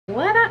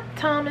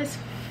Thomas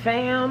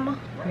fam,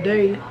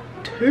 day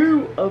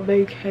 2 of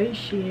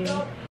vacation.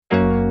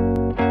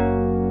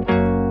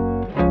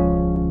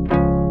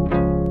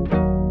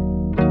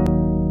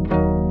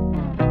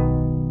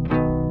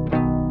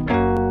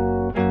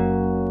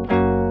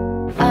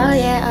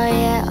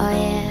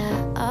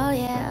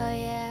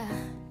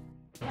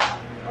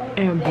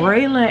 And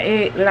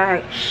Braylon act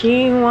like she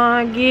ain't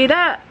wanna get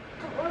up.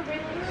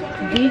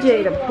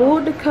 DJ done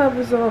pulled the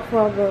covers off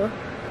of her.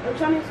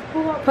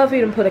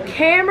 Puffy done put a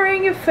camera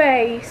in your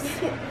face.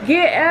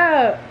 Get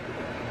up.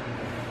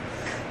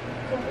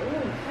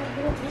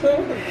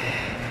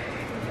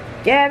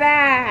 Get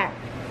up.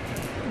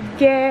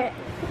 Get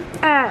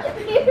up.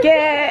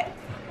 Get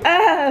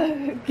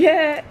up.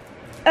 Get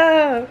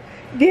up.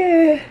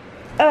 Get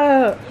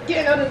up.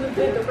 Get under the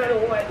bed no matter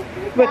what.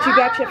 But you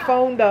got your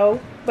phone though.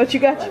 But you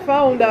got your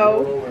phone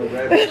though.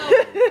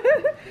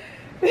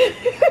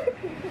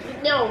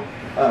 No.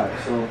 Alright,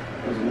 so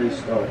let's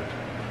restart.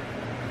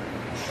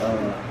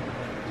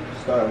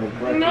 Starting with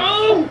breakfast.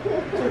 No!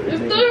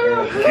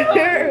 It's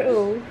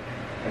Girl.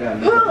 I got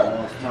nothing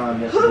lost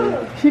time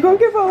yesterday. She gonna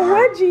give her a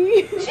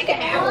wedgie. She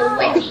can have a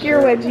wedgie.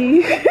 Your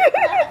wedgie.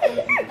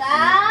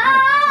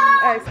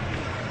 Alright.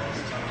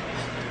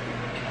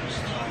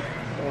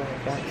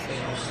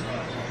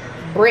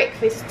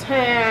 Breakfast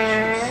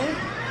time.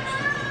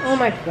 Oh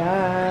my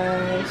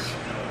gosh.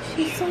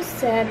 She's so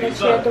sad that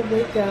she had to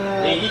wake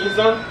up. Hey, eating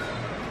some?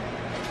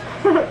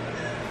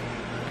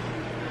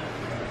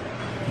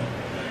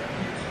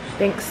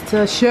 Thanks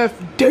to Chef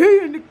D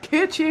in the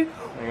kitchen,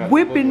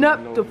 whipping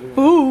up the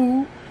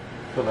food.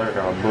 Feel like I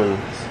got buns.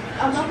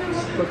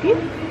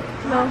 Cooking?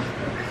 No.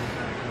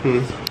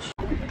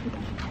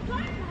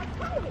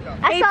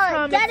 I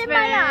saw it dead in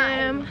my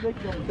eye.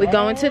 We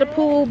going to the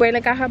pool.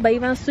 Brayla got her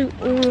bathing suit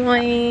on.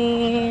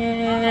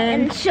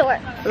 And short.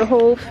 The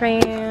whole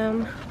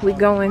fam. We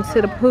going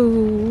to the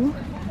pool.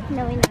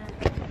 No, we not.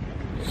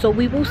 So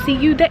we will see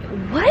you there.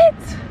 What?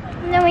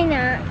 No, we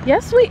not.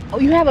 Yes, we. Oh,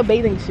 you have a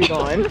bathing suit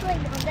on. This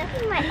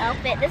is my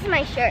outfit. This is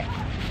my shirt.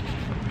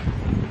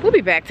 We'll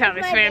be back,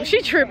 Thomas fam.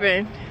 She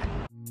tripping.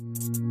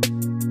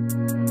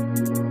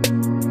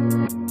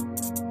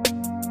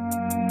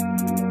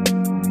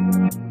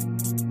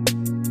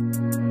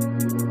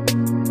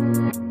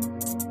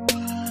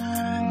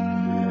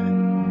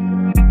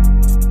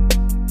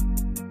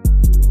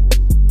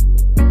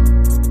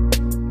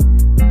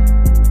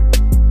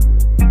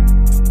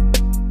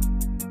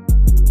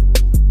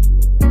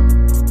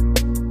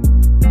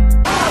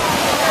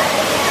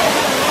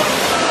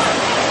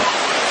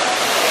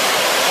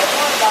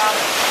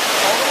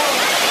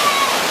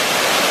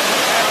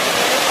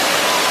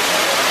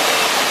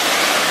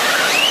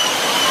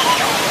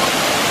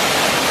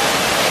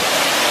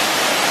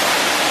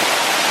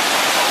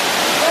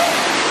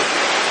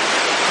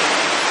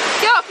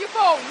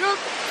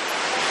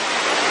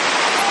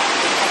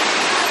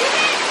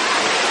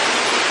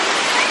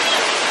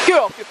 Get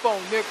off your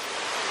phone, Nick.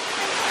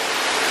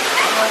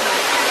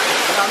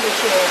 I'll make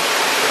sure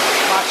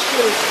my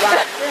shit is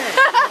right there.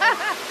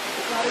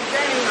 It's not a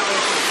game now.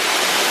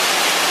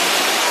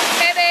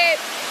 Hey, babe.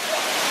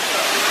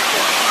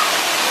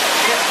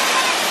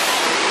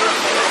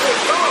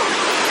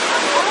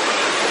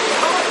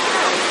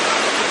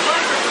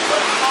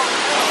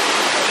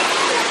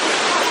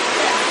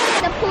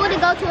 The pool to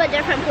go to a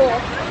different pool.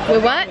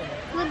 With what?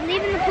 We're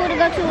leaving the pool to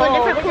go to a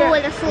different pool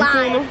with a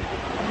slide.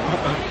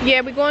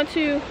 Yeah, we're going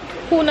to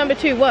pool number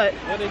 2. What?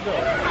 Where they go?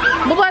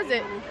 What was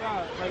it?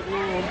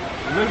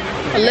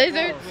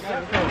 Lizards.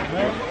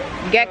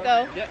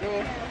 Gecko.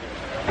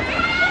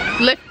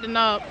 Lifting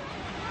up.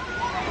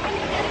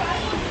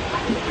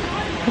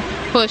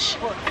 Push.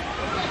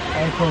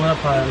 I'm pulling up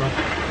high enough.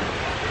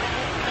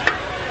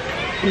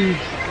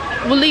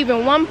 We're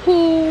leaving one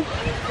pool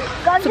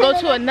to go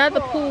to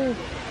another pool.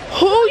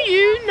 Who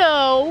you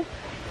know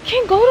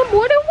can go to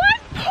more than one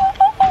pool?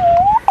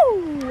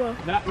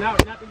 Not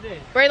today.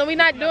 Braylon, we're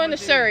not doing the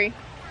Surrey.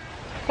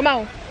 Come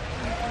on.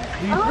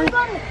 I want to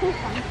go to the pool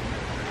one.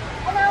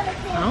 I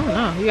don't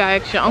know. You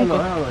gotta ask your uncle.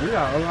 You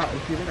got a lot.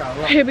 See, they got a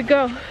lot. Here we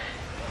go.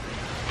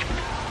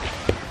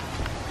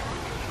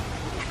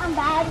 I'm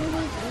bad.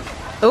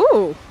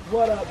 Ooh.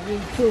 What up,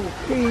 YouTube?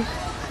 Peace.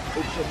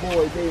 It's your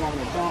boy Day on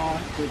the Dawn.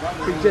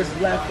 We just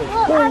left the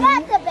Look, pool. I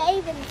got the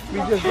bathing. We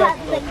just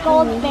left the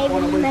gold bathing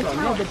On the way in to the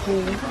another top.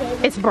 pool.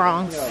 It's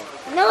bronze.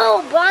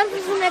 No, bronze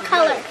is in the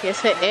color.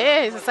 Yes, it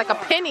is. It's like a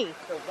penny.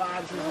 The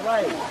vibes is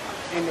right.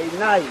 And they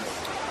nice.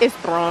 It's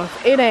bronze.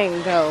 It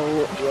ain't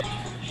gold.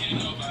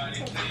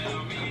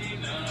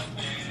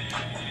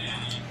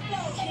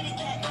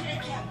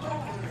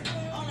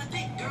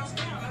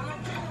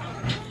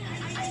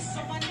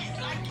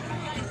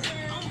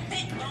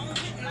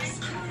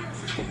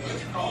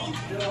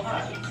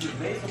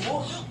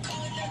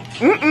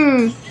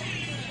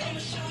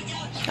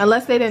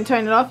 Unless they didn't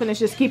turn it off and it's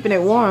just keeping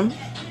it warm.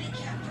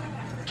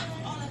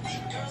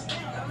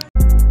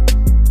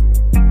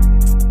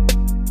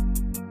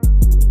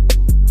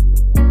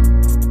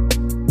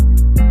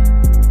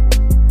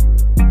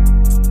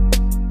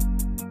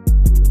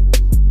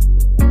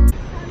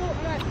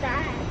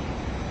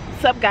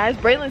 What's up, guys?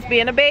 Braylon's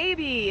being a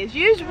baby as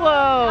usual.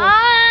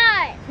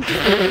 Hi.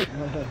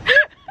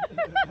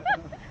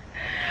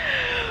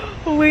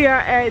 We are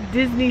at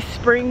Disney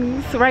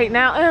Springs right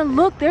now, and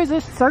look, there's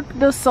a Cirque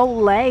du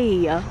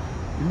Soleil.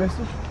 You missed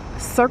it?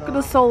 Cirque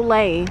du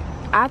Soleil.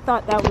 I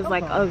thought that was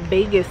like a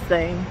Vegas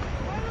thing.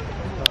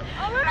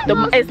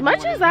 As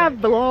much as I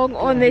vlog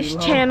on this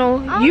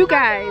channel, you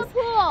guys,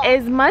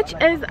 as much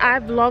as I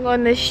vlog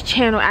on this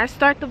channel, I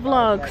start the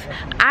vlogs,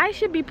 I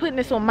should be putting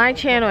this on my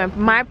channel and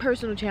my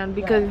personal channel,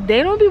 because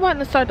they don't be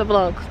wanting to start the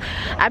vlogs.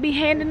 I be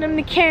handing them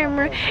the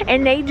camera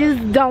and they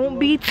just don't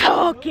be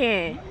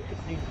talking.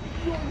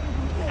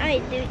 I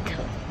do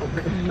too.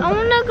 I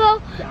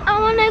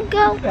wanna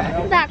go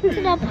back to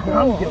the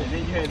pool.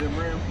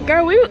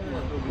 Girl,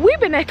 we've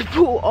been at the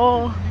pool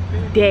all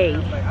day.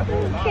 I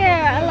don't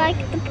care. I like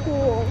the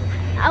pool.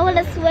 I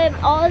wanna swim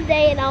all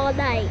day and all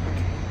night.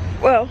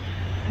 Well,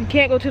 we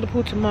can't go to the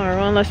pool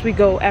tomorrow unless we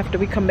go after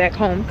we come back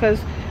home,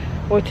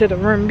 or to the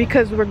room,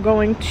 because we're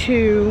going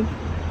to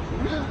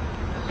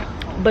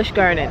Busch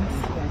Gardens.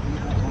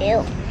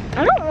 Ew.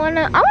 I don't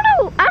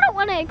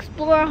wanna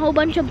explore a whole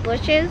bunch of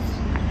bushes.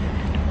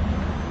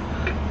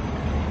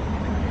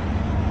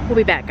 We'll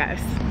be back, guys.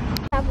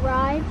 Have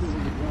rides?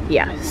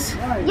 Yes.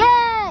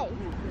 Yay!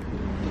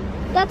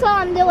 That's all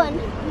I'm doing.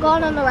 I'm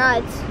going on the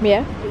rides.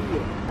 Yeah?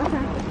 Okay.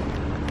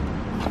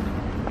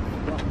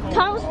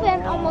 Thomas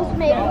Fan almost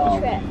made a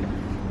trip.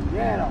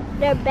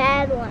 They're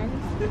bad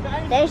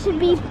ones. They should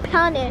be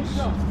punished.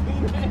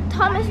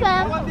 Thomas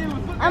Fan,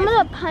 I'm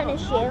gonna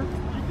punish you.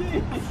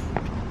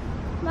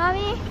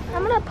 Mommy,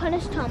 I'm gonna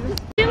punish Thomas.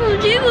 Jiggle,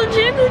 jiggle,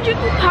 jiggle,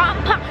 jiggle, pop,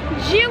 pop.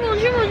 Jiggle,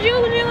 jiggle,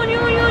 jiggle, jiggle,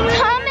 jiggle, jiggle.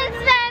 Thomas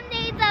Fan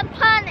needs a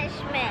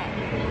punishment.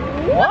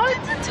 What?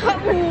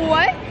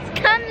 What?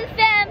 Thomas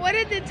Fan. What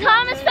did the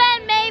Thomas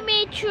Fan made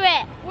me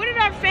trip. What did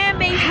our fan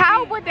base?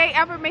 How would they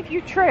ever make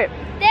you trip?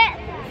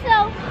 So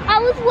I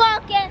was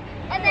walking,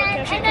 and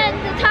then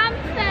the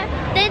Thomas Fan,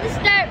 they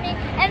disturbed me,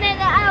 and then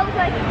I was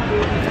like,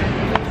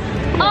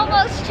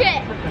 almost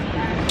tripped.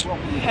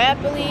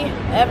 Happily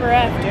ever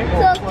after.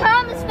 So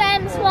Thomas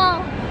Fan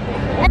swung.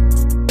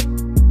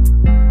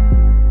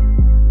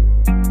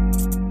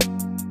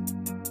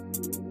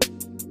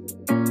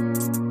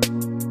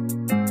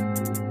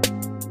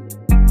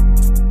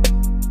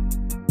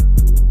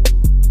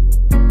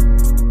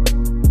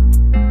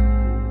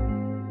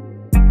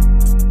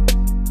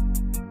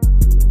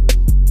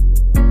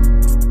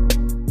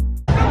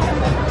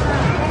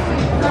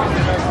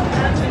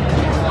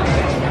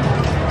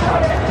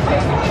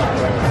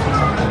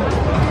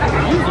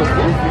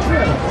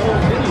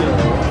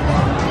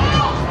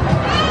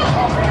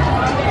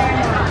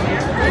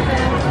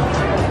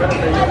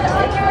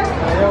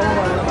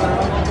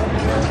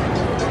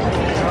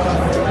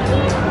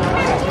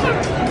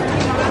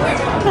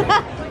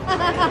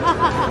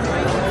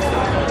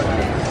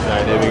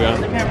 Alright, there we go.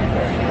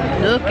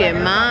 Look at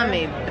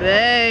mommy,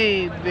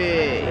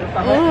 baby.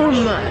 Oh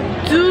my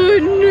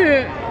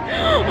goodness.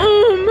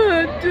 Oh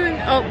my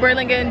goodness. Oh,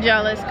 Braylon getting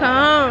jealous.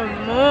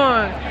 Come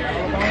on.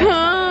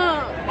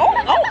 Come. Oh.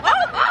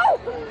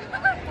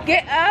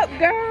 Get up,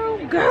 girl.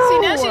 Girl. See,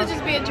 now she's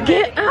just being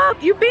dramatic. Get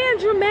up. You being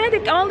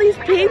dramatic. All these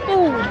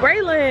people.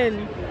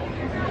 Braylon.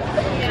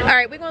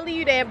 Alright, we're gonna leave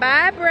you there.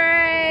 Bye,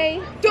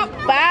 Bray.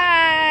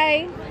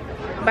 Bye.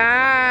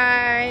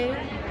 Bye.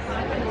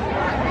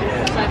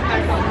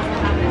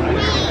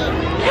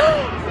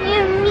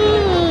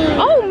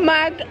 Oh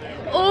my God.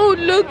 Oh,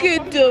 look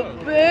at the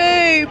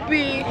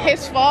baby.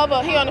 His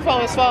father, he on the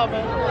phone with his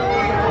father.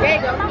 There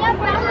you go.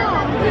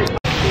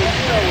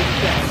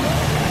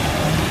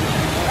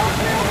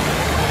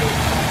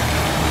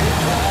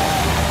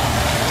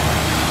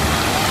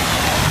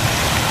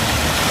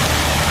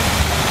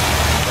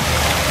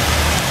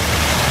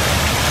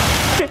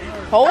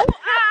 Hold up.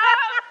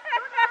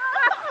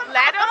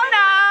 Let him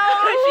know.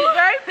 She's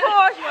very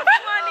poor. She wants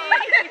money.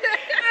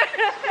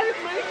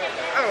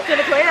 To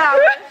the $20.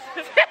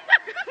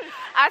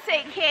 I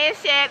take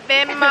Cash App,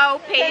 Venmo,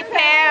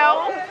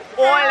 PayPal,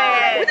 all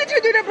that. What did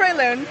you do to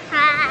Braylon? I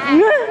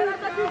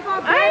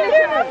ain't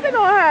doing nothing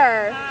on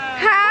her.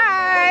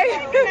 Hi.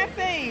 That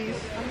face.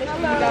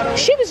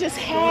 She was just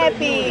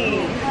happy.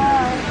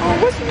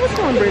 What's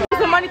going on, Braylon?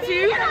 Some money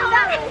too?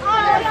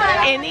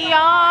 In the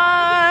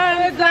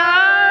arms of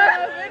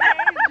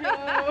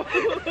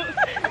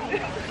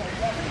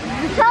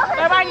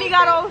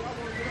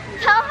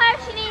Tell her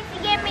she needs to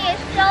give me a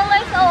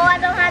stroller so I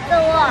don't have to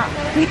walk.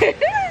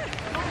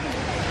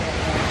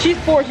 She's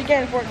poor, she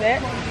can't afford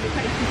that.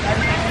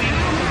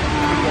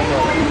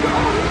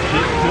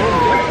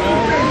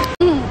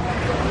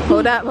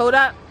 Hold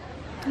up.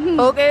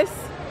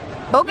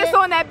 Focus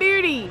on that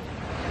beauty.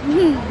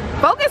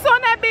 Focus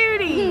on that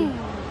beauty.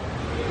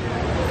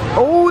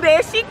 Oh,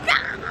 there she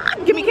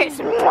goes. Give me kiss.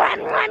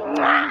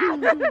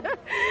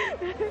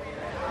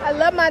 I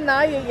love my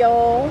Naya,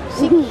 y'all.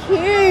 She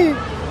cute.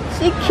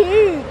 She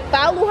cute.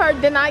 Follow her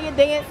Denaya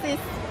dances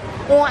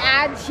on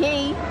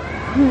IG.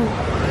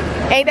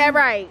 Ain't that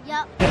right?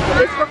 Yep.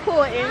 It's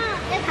recording.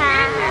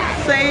 Hi.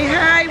 Say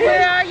hi,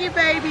 where are you,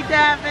 baby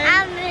Diamond?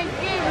 I'm in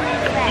Disney.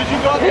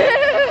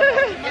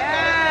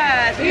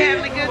 Yes, we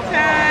having a good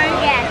time.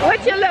 Yes.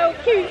 What's your little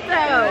cute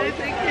self?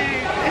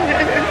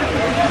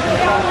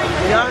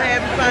 Y'all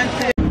having fun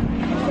too.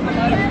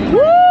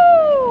 Woo!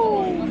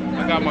 I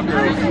got my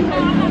girls.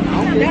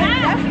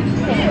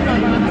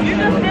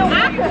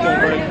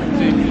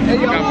 I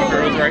got my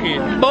girls right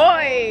here.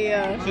 Boy.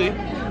 See?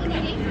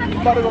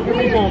 About to go get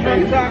me one,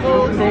 baby.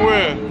 Tacos. From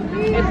where?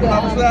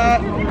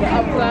 Outside.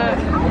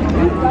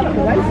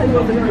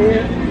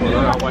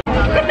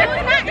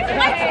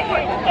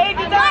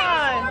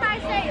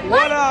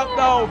 What up,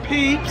 though,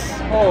 peeps?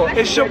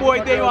 It's your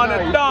boy Davon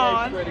the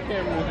Don.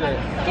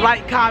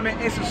 Like,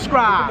 comment, and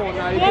subscribe. Go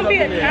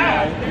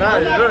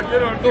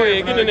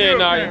ahead, get in there,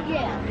 Naya.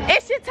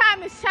 It's your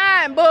time to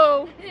shine,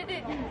 boo.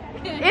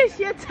 It's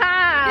your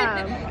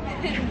time.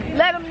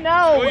 Let them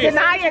know.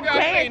 Denaya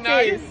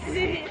dances.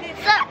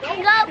 Go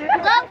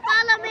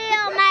follow me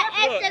on my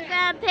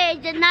Instagram page,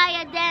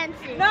 Denaya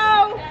Dancing.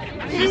 No.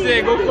 She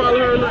said go follow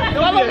her.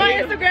 Follow my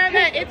Instagram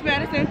at It's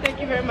Madison. Thank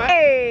you very much.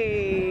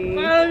 Hey.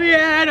 Follow me.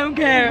 I don't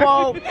care.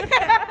 Whoa.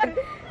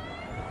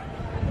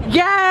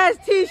 Yes,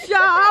 Tisha.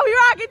 How we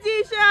rocking,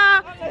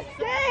 Tisha?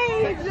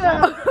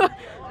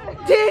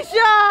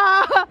 Tisha.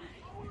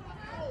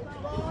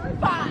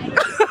 5,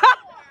 4,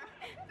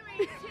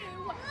 3, 2,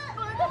 1.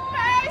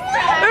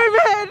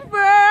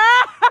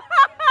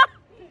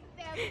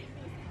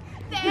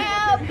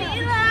 They'll be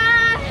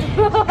lost.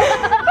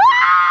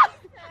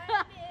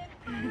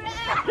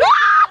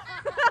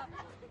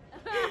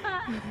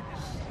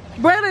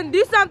 Braylon,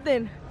 do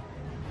something.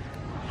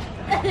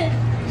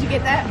 Did you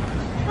get that?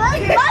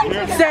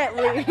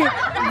 Sadly.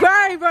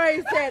 Very,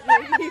 very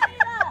sadly.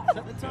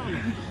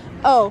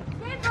 Oh.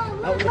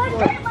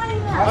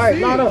 Alright,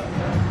 line up.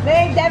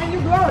 Hey, Devin,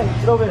 you growing.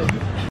 Get over here.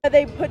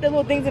 They put the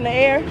little things in the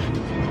air.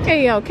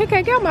 Hey, yo,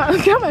 KK, come on.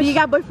 You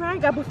got boyfriend?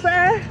 You got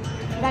boyfriend?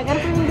 You got a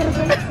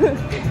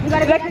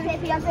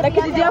fiance, Like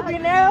at the jail for your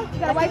nail? You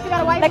got a wife, you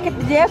got a wife. Like at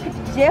the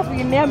jail for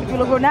your nail, but you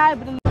look real nice.